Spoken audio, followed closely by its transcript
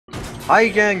Hi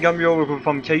again, I'm your Oracool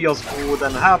from Chaos Forward,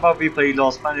 and how about we play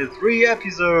Lost Planet 3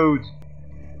 episode?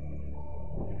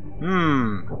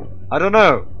 I don't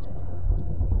know.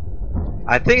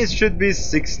 I think it should be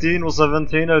 16 or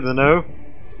 17, I don't know.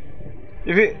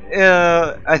 If it,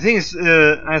 I think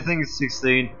it's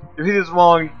 16. If it is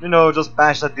wrong, you know, just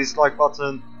bash that dislike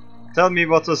button. Tell me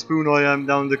what a spoon I am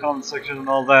down in the comment section and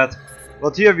all that.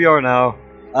 But here we are now.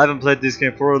 I haven't played this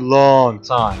game for a long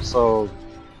time, so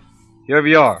here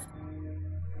we are.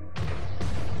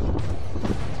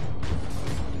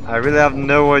 I really have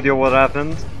no idea what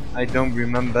happened. I don't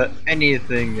remember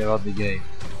anything about the game.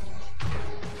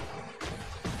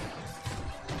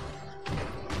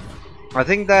 I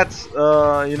think that's,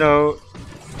 you know...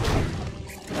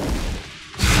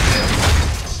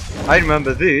 I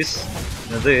remember this,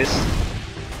 and this.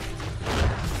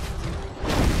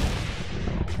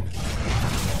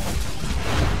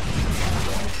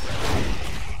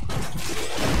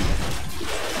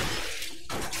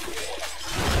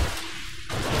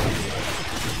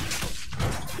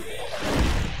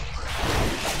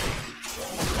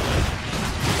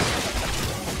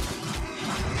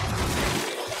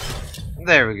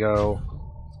 There we go.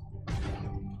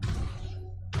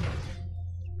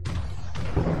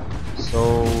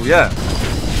 So yeah.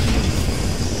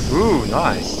 Ooh,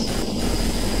 nice.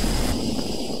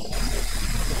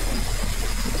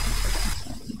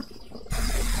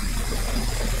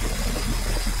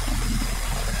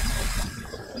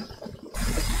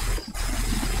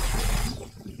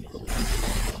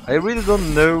 I really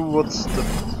don't know what's the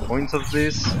point of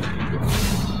this.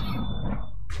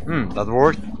 That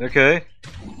worked. Okay.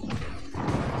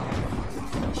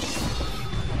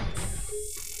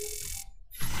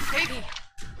 Baby,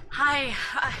 hi.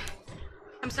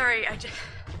 I'm sorry.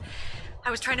 I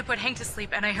was trying to put Hank to sleep,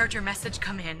 and I heard your message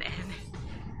come in. And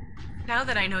now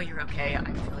that I know you're okay, I'm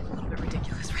feeling a little bit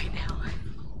ridiculous right now.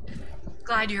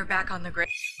 Glad you're back on the grid.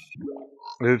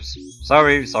 Oops.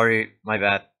 Sorry. My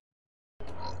bad.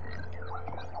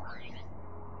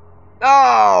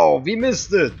 Oh, we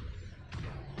missed it.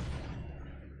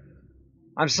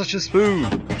 I'm such a spoon.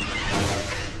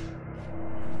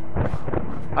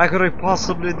 How could I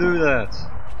possibly do that?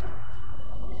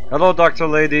 Hello, Dr.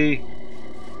 Lady.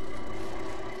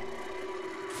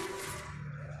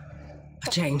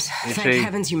 James, thank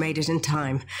heavens you made it in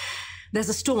time. There's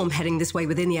a storm heading this way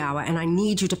within the hour, and I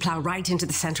need you to plow right into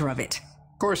the center of it.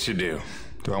 Of course you do.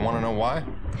 Do I want to know why?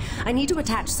 I need to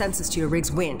attach sensors to your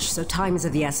rig's winch, so time is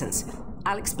of the essence.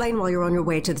 I'll explain while you're on your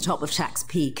way to the top of Shack's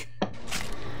Peak.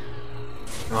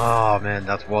 Oh man,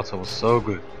 that water was so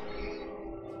good.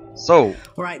 So.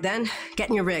 Alright then, get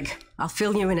in your rig. I'll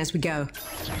fill you in as we go.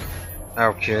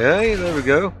 Okay, there we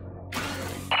go.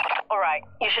 Alright,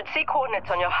 you should see coordinates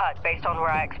on your HUD based on where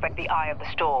I expect the eye of the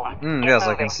storm. Yes,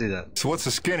 I can see that. So what's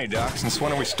the skinny, Doc? Since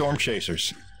when are we storm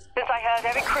chasers? Since I heard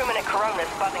every crewman at Corona's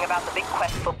buzzing about the big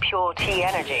quest for pure T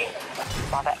energy.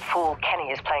 While that fool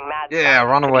Kenny is playing mad. Yeah,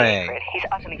 run away. He's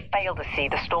utterly failed to see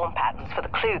the storm patterns for the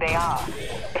clue they are.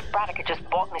 If Braddock had just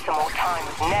bought me some more time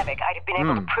with Nevik, I'd have been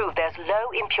able to prove there's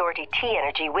low impurity T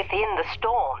energy within the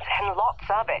storms, and lots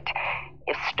of it.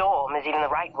 If storm is even the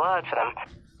right word for them.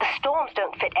 The storms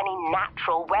don't fit any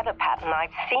natural weather pattern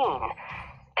I've seen.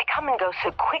 They come and go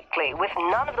so quickly, with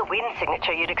none of the wind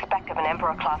signature you'd expect of an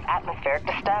Emperor-class atmospheric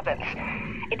disturbance.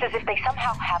 It's as if they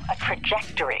somehow have a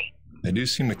trajectory. They do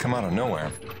seem to come out of nowhere.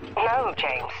 No,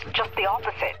 James, just the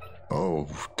opposite. Oh,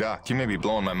 Doc, you may be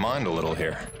blowing my mind a little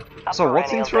here. So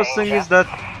what's interesting is that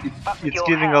it's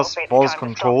giving us false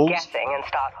controls. Guessing and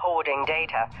start hoarding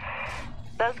data.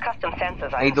 Those custom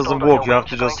sensors it doesn't work, you have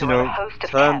to just, you know,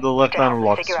 turn the left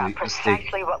analog stick.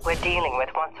 Precisely what we're dealing with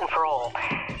once and for all.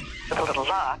 With a little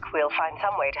luck, we'll find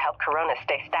some way to help Corona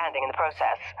stay standing in the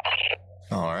process.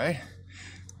 Alright.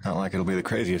 Not like it'll be the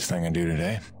craziest thing I do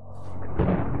today.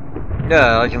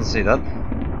 Yeah, I can see that.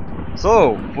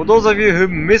 So, for those of you who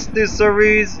missed this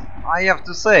series, I have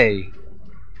to say,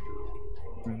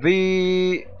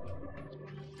 we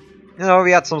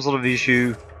had some sort of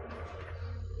issue.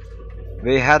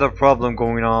 We had a problem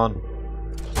going on,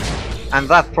 and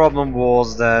that problem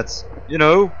was that, you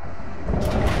know,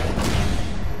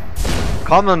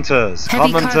 commenters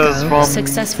from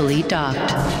successfully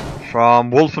docked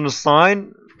from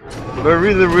Wolfenstein were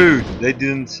really rude.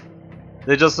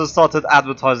 They just started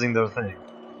advertising their thing.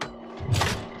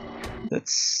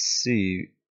 Let's see.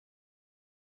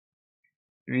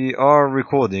 We are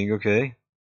recording, okay.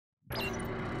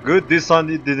 Good, this time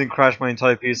it didn't crash my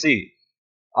entire PC.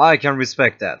 I can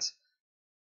respect that.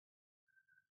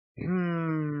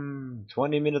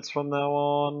 20 minutes from now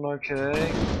on,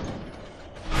 okay.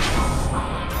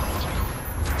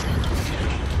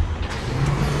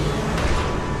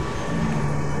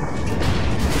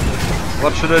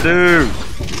 What should I do?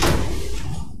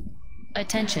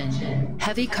 Attention.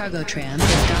 Heavy cargo tram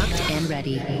is docked and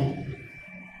ready.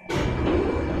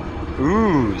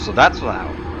 Ooh, so that's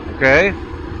loud. Okay.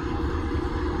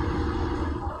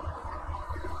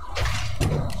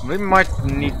 We might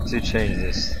need to change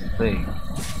this thing.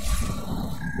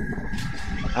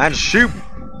 And shoot!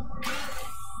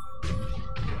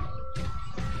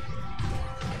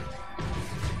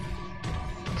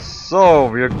 So,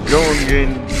 we're going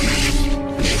in...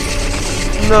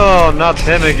 No, not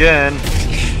him again!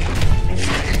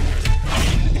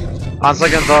 On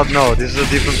second thought, no, this is a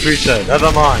different creature,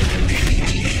 never mind.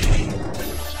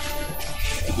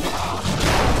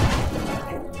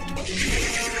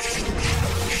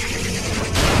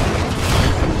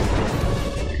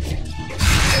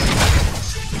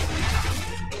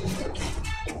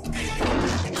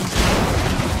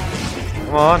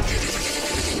 Come on.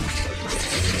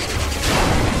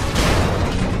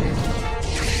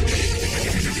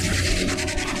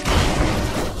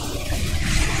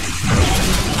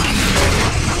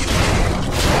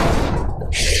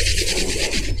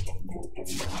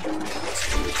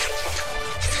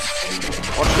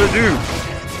 What should I do?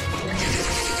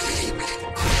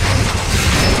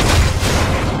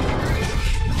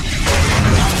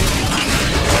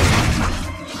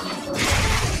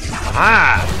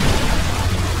 Aha!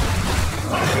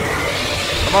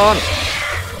 Come on!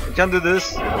 We can do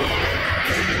this.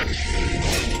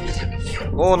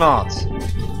 Or not.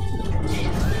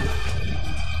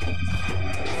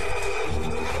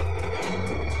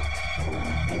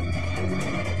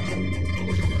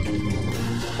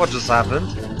 What just happened?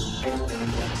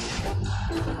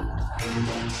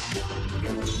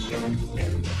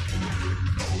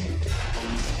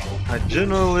 I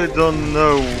genuinely don't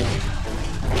know.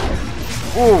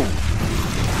 Ooh!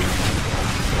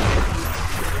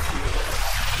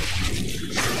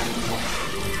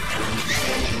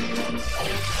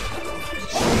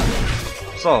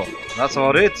 So, that's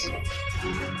about it.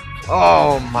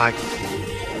 Oh my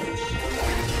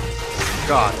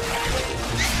god.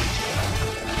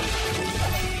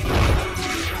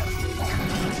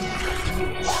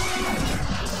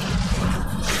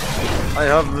 I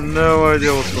have no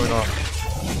idea what's going on.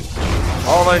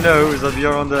 All I know is that we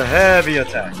are under heavy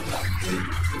attack.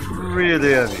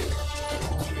 Really heavy.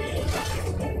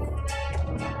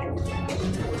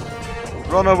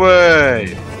 Run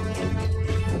away!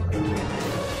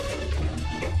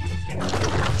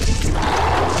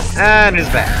 And he's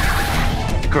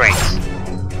back. Great.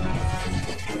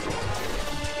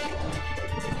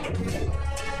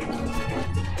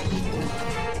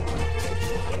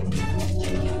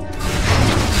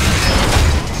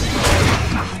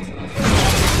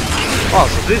 Oh,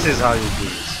 so this is how you do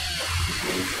this.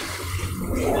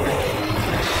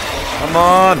 Come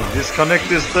on, disconnect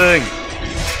this thing.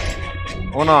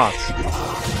 Or not.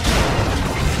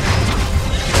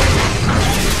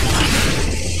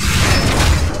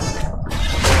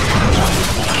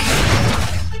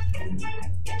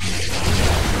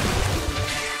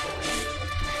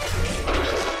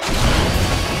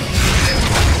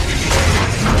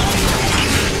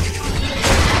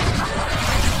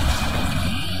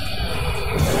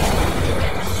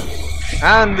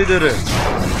 And we did it.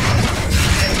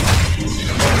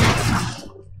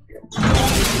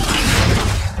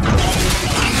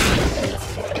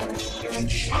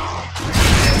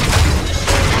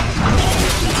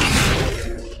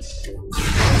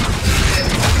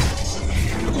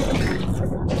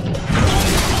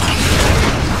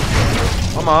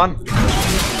 Come on.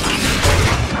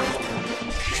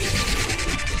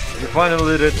 We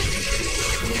finally did it.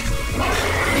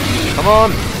 Come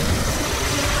on.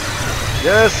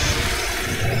 Yes!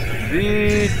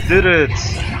 We did it!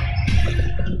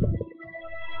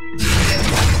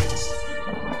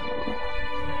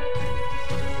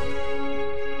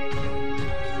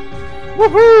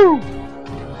 Woohoo!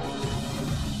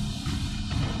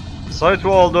 Sorry to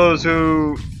all those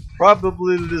who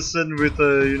probably listen with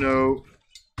a, you know,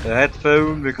 a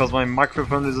headphone because my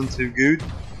microphone isn't too good.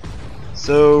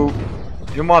 So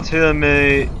you might hear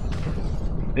me,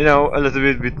 you know, a little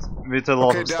bit with a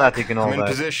lot of static and all that. I'm in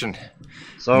position.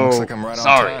 So, looks like I'm right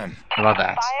sorry on time. about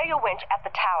that. Fire your winch at the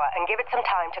tower and give it some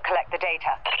time to collect the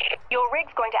data. Your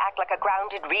rig's going to act like a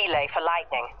grounded relay for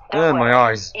lightning. Don't My worry.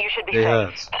 eyes. You should be They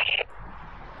safe. hurt.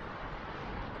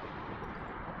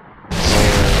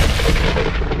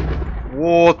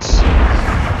 What?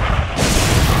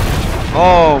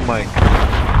 Oh my god.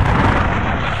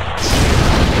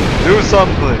 Do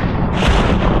something.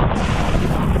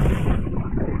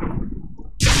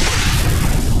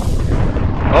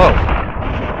 Oh.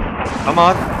 Come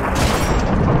on.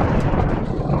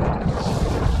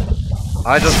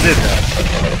 I just did that.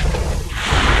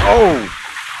 Oh!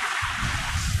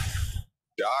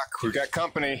 Doc, we've got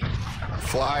company.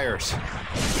 Flyers. And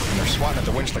they're swatting at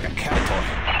the winch like a cat toy.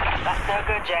 That's no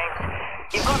good, James.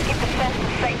 You've got to keep the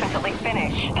sensors safe until they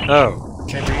finish. Oh.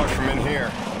 Can't do much from in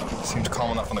here. Seems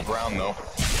calm enough on the ground, though.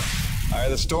 Eye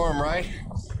of the storm, right?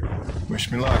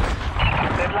 Wish me luck.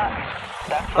 Good luck.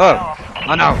 That's Oh. off.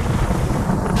 I know.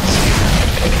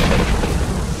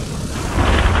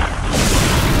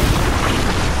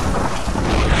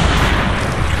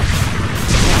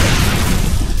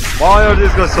 Why are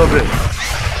these guys so big?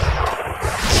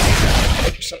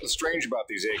 There's something strange about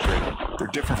these Acrid. They're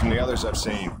different from the others I've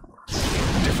seen.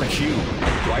 Different hue.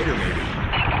 Brighter, maybe.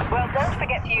 Well, don't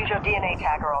forget to use your DNA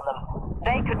tagger on them.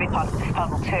 They could be part of this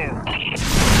puzzle, too.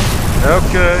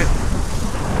 Okay.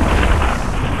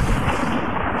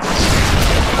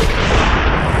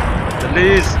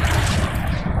 Please.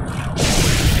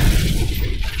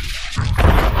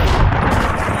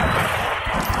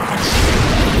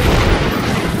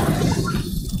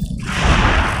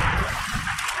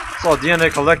 So DNA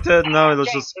collected, now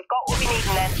let's James, just... we've got what we need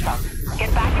and then some.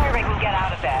 Get back in your rig and get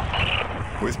out of there.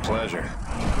 With pleasure.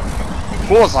 Of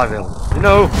course I will. You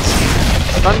know,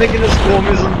 standing in a storm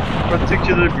isn't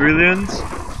particularly brilliant.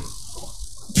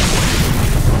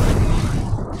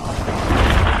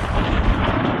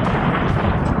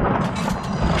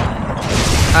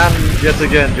 And yet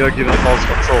again, we are given false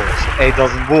controls. A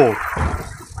doesn't work.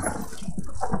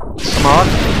 Smart.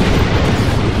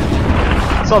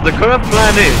 So the current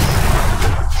plan is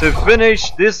to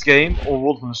finish this game, or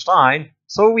Wolfenstein,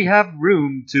 so we have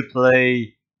room to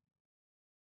play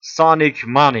Sonic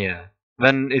Mania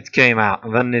when it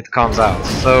comes out.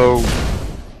 So,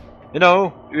 you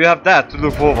know, you have that to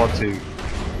look forward to.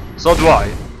 So do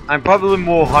I. I'm probably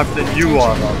more hyped than you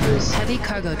are about this. Heavy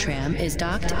cargo tram is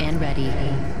docked and ready.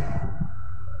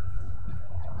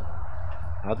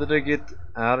 How did I get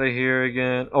out of here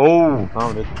again? Oh,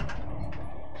 found it.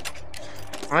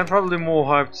 I'm probably more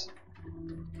hyped.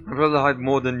 I'm probably hyped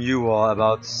more than you are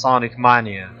about Sonic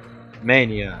Mania.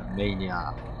 Mania.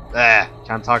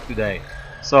 Can't talk today.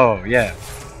 So, yeah.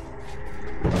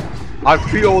 I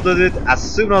pre-ordered it as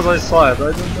soon as I saw it.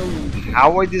 I don't know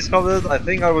how I discovered it. I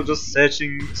think I was just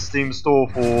searching Steam store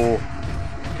for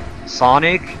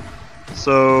Sonic.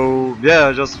 So, yeah,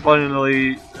 I just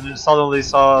suddenly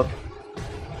saw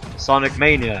Sonic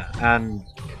Mania. And,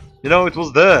 you know, it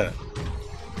was there.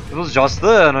 It was just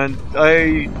there, and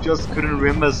I just couldn't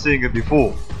remember seeing it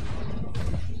before.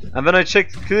 And when I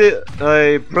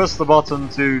I pressed the button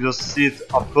to just see it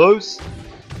up close,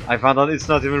 I found out it's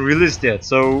not even released yet.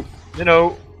 So, you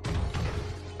know,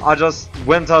 I just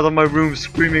went out of my room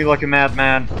screaming like a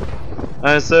madman. And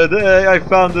I said, hey, I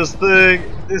found this thing,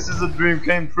 this is a dream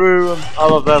came true, and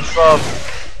all of that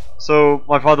stuff. So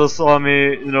my father saw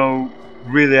me, you know,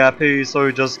 really happy, so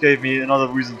he just gave me another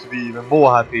reason to be even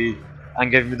more happy. And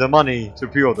gave me the money to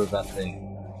pre-order that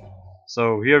thing.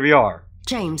 So here we are.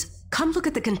 James, come look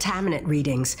at the contaminant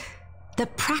readings. They're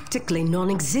practically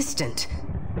non-existent.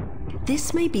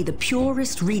 This may be the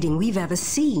purest reading we've ever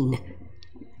seen.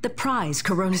 The prize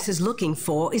Coronis is looking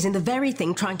for is in the very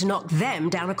thing trying to knock them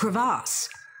down a crevasse.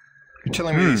 You're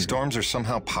telling me these storms are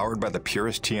somehow powered by the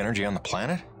purest T energy on the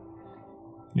planet?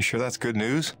 You sure that's good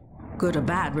news? Good or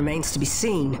bad remains to be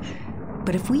seen.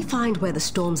 But if we find where the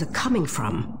storms are coming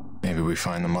from... Maybe we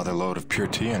find the mother lode of pure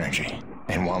T energy.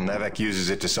 And while Nevek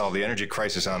uses it to solve the energy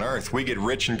crisis on Earth, we get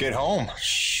rich and get home.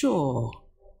 Sure.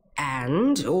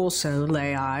 And also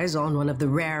lay eyes on one of the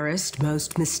rarest,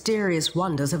 most mysterious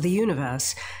wonders of the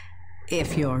universe.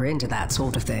 If you're into that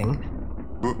sort of thing.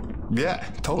 Yeah,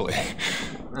 totally.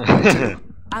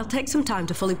 I'll take some time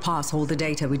to fully parse all the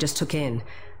data we just took in.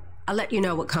 I'll let you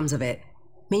know what comes of it.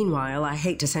 Meanwhile, I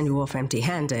hate to send you off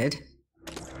empty-handed.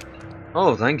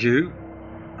 Oh, thank you.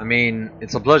 I mean,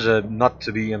 it's a pleasure not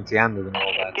to be empty-handed and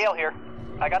all that. Gale here.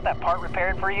 I got that part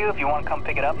repaired for you if you want to come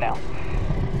pick it up now.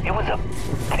 It was a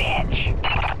bitch.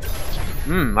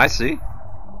 I see.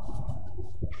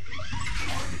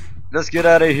 Let's get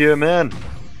out of here, man.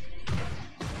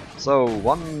 So,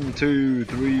 1, 2,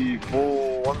 3,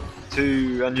 4, 1,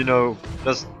 2, and you know,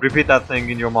 just repeat that thing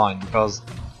in your mind, because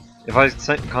if I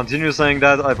continue saying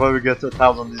that, I probably get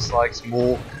 1,000 dislikes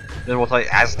more than what I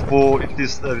asked for if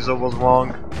this episode was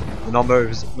wrong. The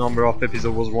number of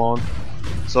episode was wrong.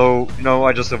 So, you know,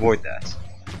 I just avoid that.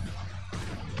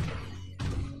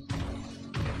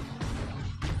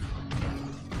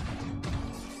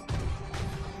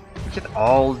 Look at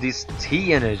all this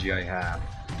T energy I have.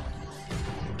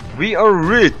 We are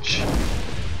rich.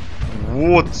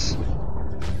 What?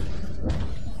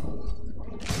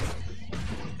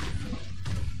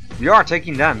 We are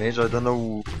taking damage, I don't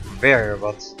know where,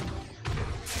 but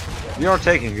we are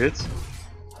taking it.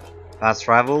 Fast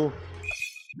travel.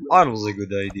 That was a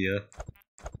good idea.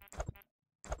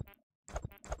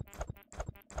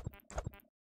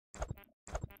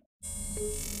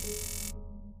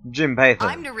 Jim Pathan.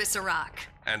 I'm Narissa Rock.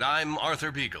 And I'm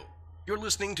Arthur Beagle. You're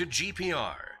listening to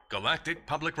GPR, Galactic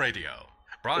Public Radio,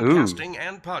 broadcasting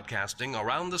and podcasting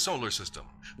around the solar system.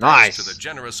 Nice. Thanks to the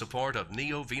generous support of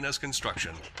Neo Venus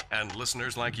Construction and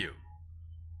listeners like you.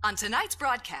 On tonight's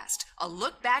broadcast, a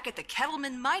look back at the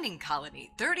Kettleman mining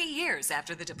colony 30 years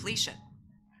after the depletion.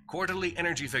 Quarterly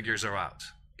energy figures are out.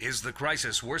 Is the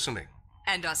crisis worsening?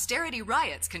 And austerity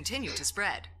riots continue to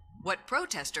spread. What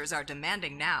protesters are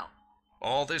demanding now.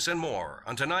 All this and more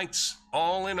on tonight's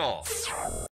All in All.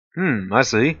 I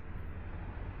see.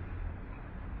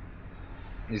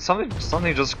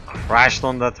 Something just crashed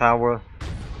on that tower.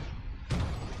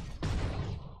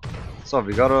 So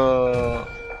we gotta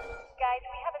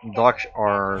dock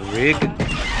our rig,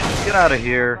 get out of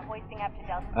here,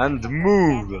 and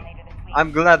move.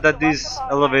 I'm glad that this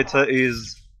elevator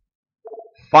is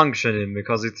functioning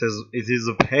because it is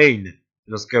a pain.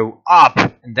 Just go up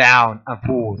and down and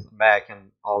forth, back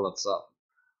and all that stuff.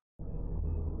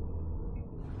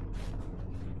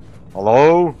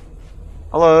 Hello?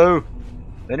 Hello?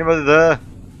 Anybody there?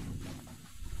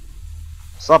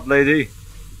 Sup, lady?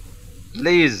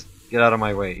 Please get out of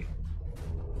my way.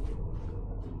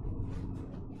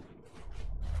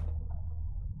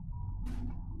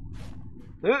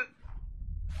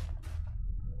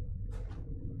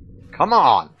 Come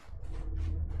on.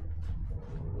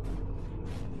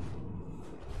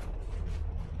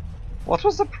 What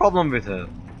was the problem with her?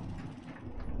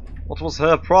 What was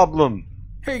her problem?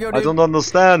 Here you go, dude. I don't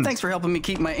understand. Thanks for helping me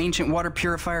keep my ancient water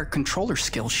purifier controller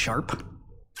skills sharp.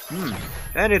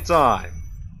 Anytime.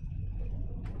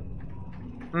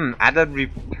 Added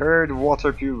repaired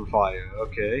water purifier.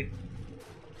 Okay.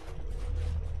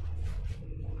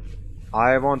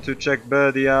 I want to check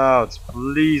Birdie out.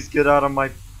 Please get out of my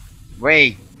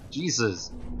way.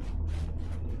 Jesus.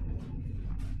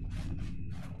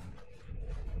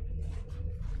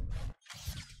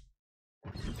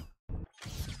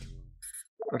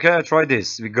 Okay, try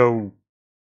this. We go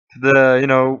to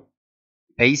the,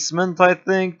 basement, I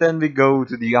think, then we go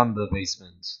to the under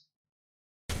basement.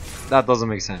 That doesn't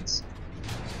make sense.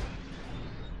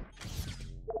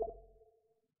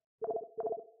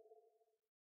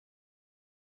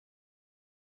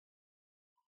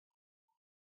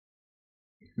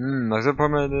 Except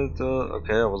permanent,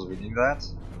 okay, I was reading that.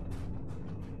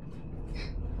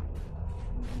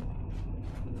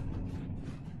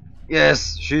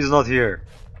 Yes, she's not here.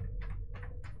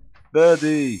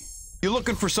 Birdie! You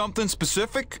looking for something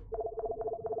specific?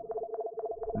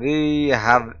 We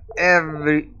have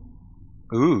every...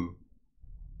 Ooh.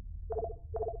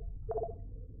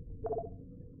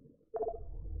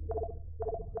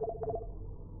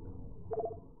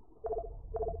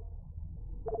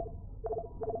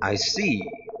 I see.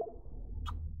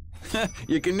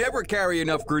 You can never carry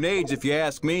enough grenades if you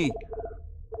ask me.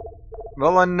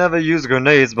 Well, I never use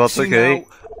grenades, but See, okay. now,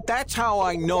 that's how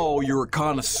I know you're a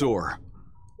connoisseur.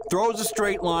 Throws a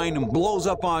straight line and blows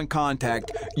up on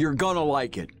contact. You're gonna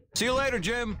like it. See you later,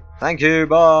 Jim. Thank you,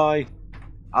 bye.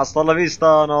 Hasta la vista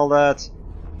and all that.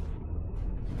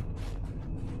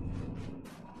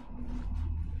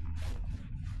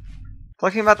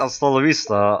 Talking about Hasta la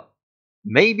vista,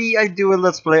 maybe I do a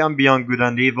let's play on Beyond Good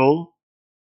and Evil.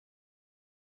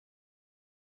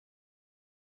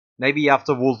 Maybe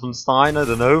after Wolfenstein, I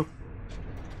don't know.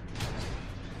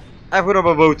 I put up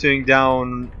a voting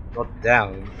down, not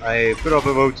down, I put up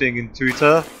a voting in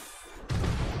Twitter.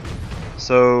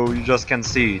 So you just can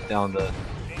see it down there.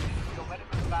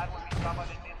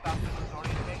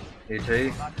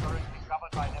 HA.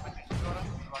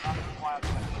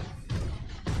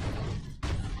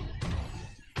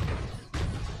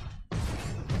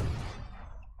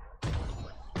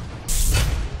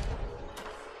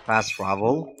 Fast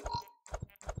travel.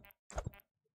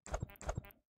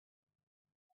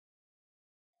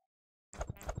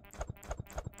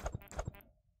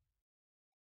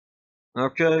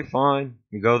 Okay, fine.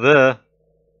 We go there.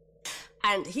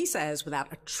 And he says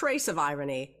without a trace of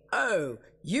irony, "Oh,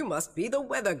 you must be the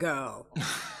weather girl."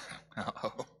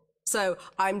 Oh. So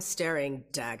I'm staring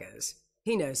daggers.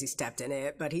 He knows he stepped in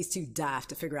it, but he's too daft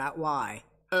to figure out why.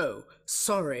 "Oh,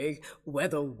 sorry,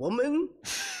 weather woman?"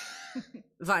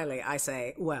 Finally, I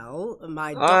say, "Well,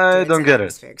 my doctorate's don't in get it.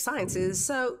 atmospheric sciences,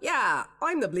 so yeah,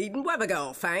 I'm the bleeding weather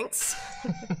girl, thanks."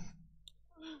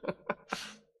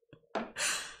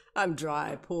 I'm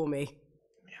dry, poor me.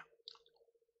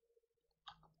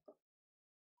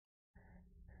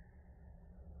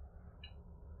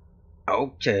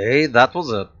 Okay, that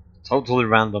was a totally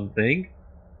random thing.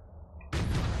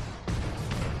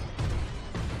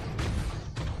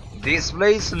 This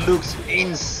place looks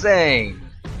insane.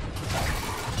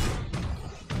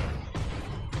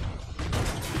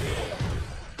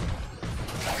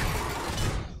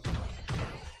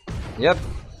 Yep,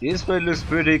 this place looks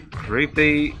pretty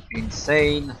creepy,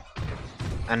 insane,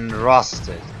 and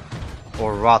rusted.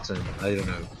 Or rotten, I don't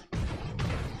know.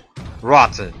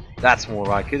 Rotten, that's more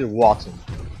like it, rotten.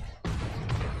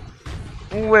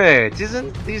 Wait,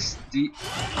 isn't this the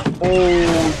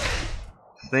old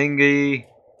thingy?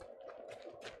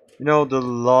 You know, the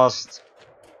lost...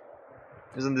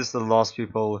 Isn't this the lost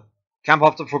people? Camp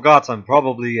of the Forgotten,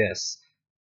 probably yes.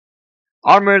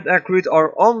 Armored accurate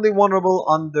are only vulnerable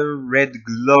under red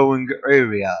glowing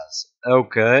areas.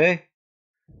 Okay.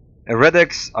 A red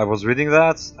X, I was reading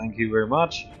that, thank you very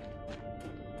much.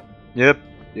 Yep,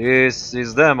 this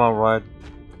is them alright.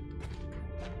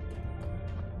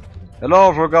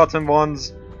 Hello, Forgotten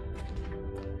Ones.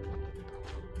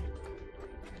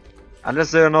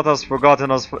 Unless they are not as forgotten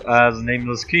as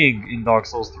Nameless King in Dark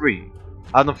Souls 3.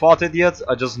 I haven't fought it yet,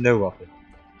 I just know of it.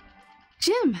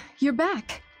 Jim, you're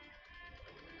back.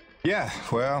 Yeah,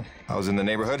 well, I was in the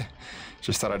neighborhood.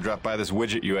 Just thought I'd drop by this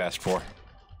widget you asked for.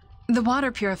 The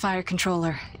water purifier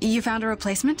controller. You found a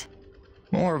replacement?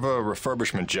 More of a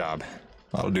refurbishment job.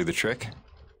 That'll do the trick.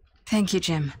 Thank you,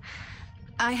 Jim.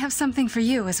 I have something for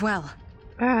you as well.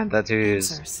 And that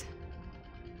is... Answers.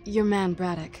 Your man,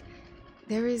 Braddock.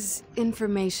 There is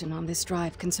information on this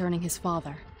drive concerning his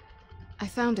father. I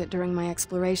found it during my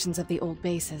explorations of the old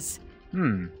bases.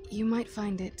 You might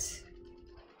find it...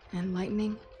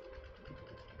 enlightening.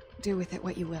 Do with it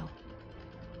what you will.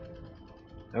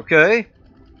 Okay.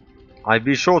 I'd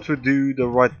be sure to do the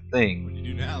right thing. What do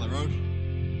you do now,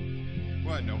 LaRoche?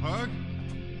 What, no hug?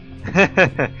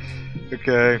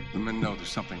 Okay. The men know there's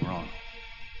something wrong.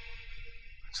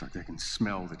 It's like they can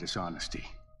smell the dishonesty.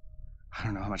 I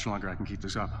don't know how much longer I can keep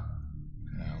this up.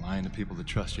 Lying to people that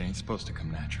trust you ain't supposed to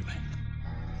come naturally.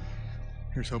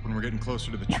 Here's hoping we're getting closer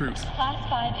to the truth. Class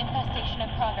 5 infestation in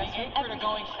progress. The Acrid are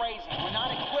going crazy. We're not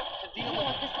equipped to deal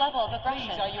with this level of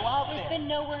aggression. Please, are you out There's there?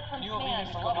 been no word from You command.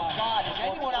 for the love of God, is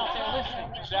anyone out there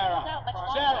listening? Sarah,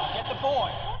 Sarah, get the boy.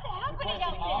 What's happening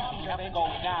out there? You have to go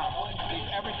now.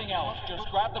 Leave everything else. Just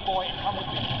grab the boy and come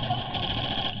with me.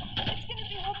 It's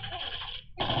gonna be okay.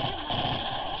 You're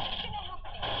What's gonna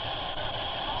happen?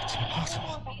 It's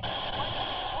impossible.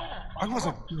 I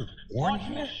wasn't born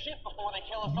here. Shit before they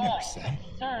kill us You never all. said.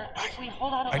 Sir, if we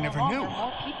hold out a I little never longer, knew.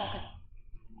 more people could...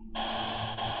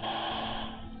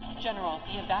 General,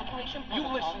 the evacuation You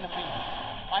protocol... listen to me.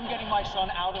 I'm getting my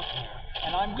son out of here,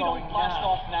 and I'm going don't blast now.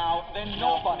 off now. Then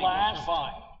nobody will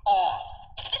survive. Off.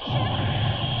 The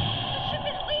ship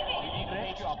is leaving! You need to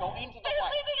make sure. Go into the They're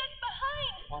light. leaving us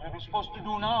behind! What are we supposed to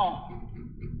do now?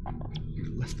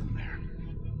 You left them there.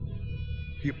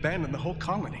 He abandoned the whole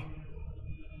colony.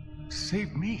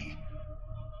 Saved me.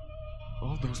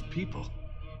 All those people.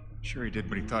 Sure, he did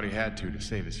what he thought he had to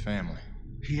save his family.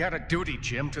 He had a duty,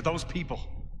 Jim, to those people.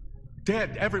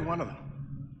 Dead, every one of them.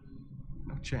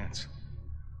 No chance.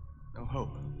 No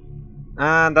hope.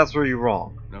 And that's where you're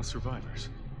wrong. No survivors.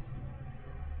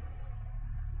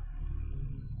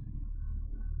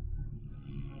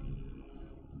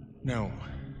 No,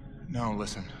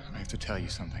 listen. I have to tell you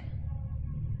something.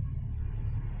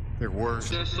 There were...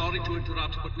 Sir, sorry to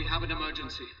interrupt, but we have an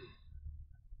emergency.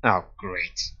 Oh,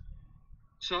 great.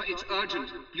 Sir, it's urgent.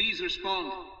 Please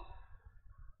respond.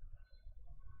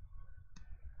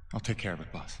 I'll take care of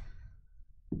it, boss.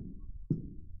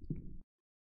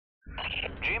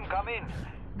 Jim, come in.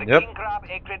 The Yep. king crab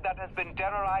acrid that has been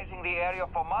terrorizing the area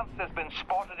for months has been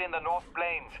spotted in the North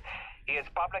Plains. He is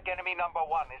public enemy number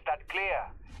 1. Is that clear?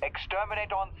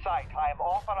 Exterminate on sight. I am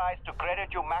authorized to credit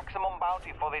you maximum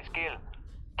bounty for this kill.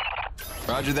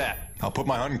 Roger that. I'll put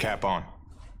my hunting cap on.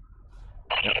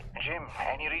 Jim,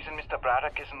 any reason Mr.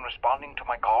 Braddock isn't responding to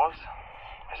my calls?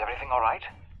 Is everything all right?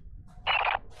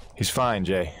 He's fine,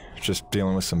 Jay. Just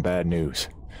dealing with some bad news.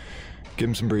 Give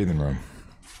him some breathing room.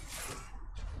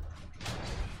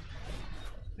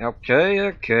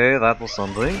 Okay, that was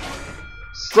something.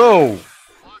 So,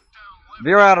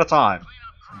 we're out of time.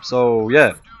 So,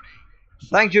 yeah.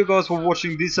 Thank you guys for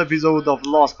watching this episode of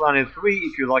Lost Planet 3.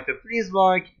 If you liked it, please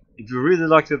like. If you really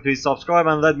liked it, please subscribe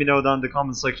and let me know down in the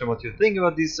comment section what you think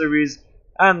about this series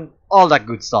and all that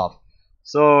good stuff.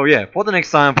 So, yeah, for the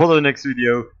next time, for the next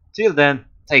video. Till then,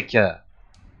 take care.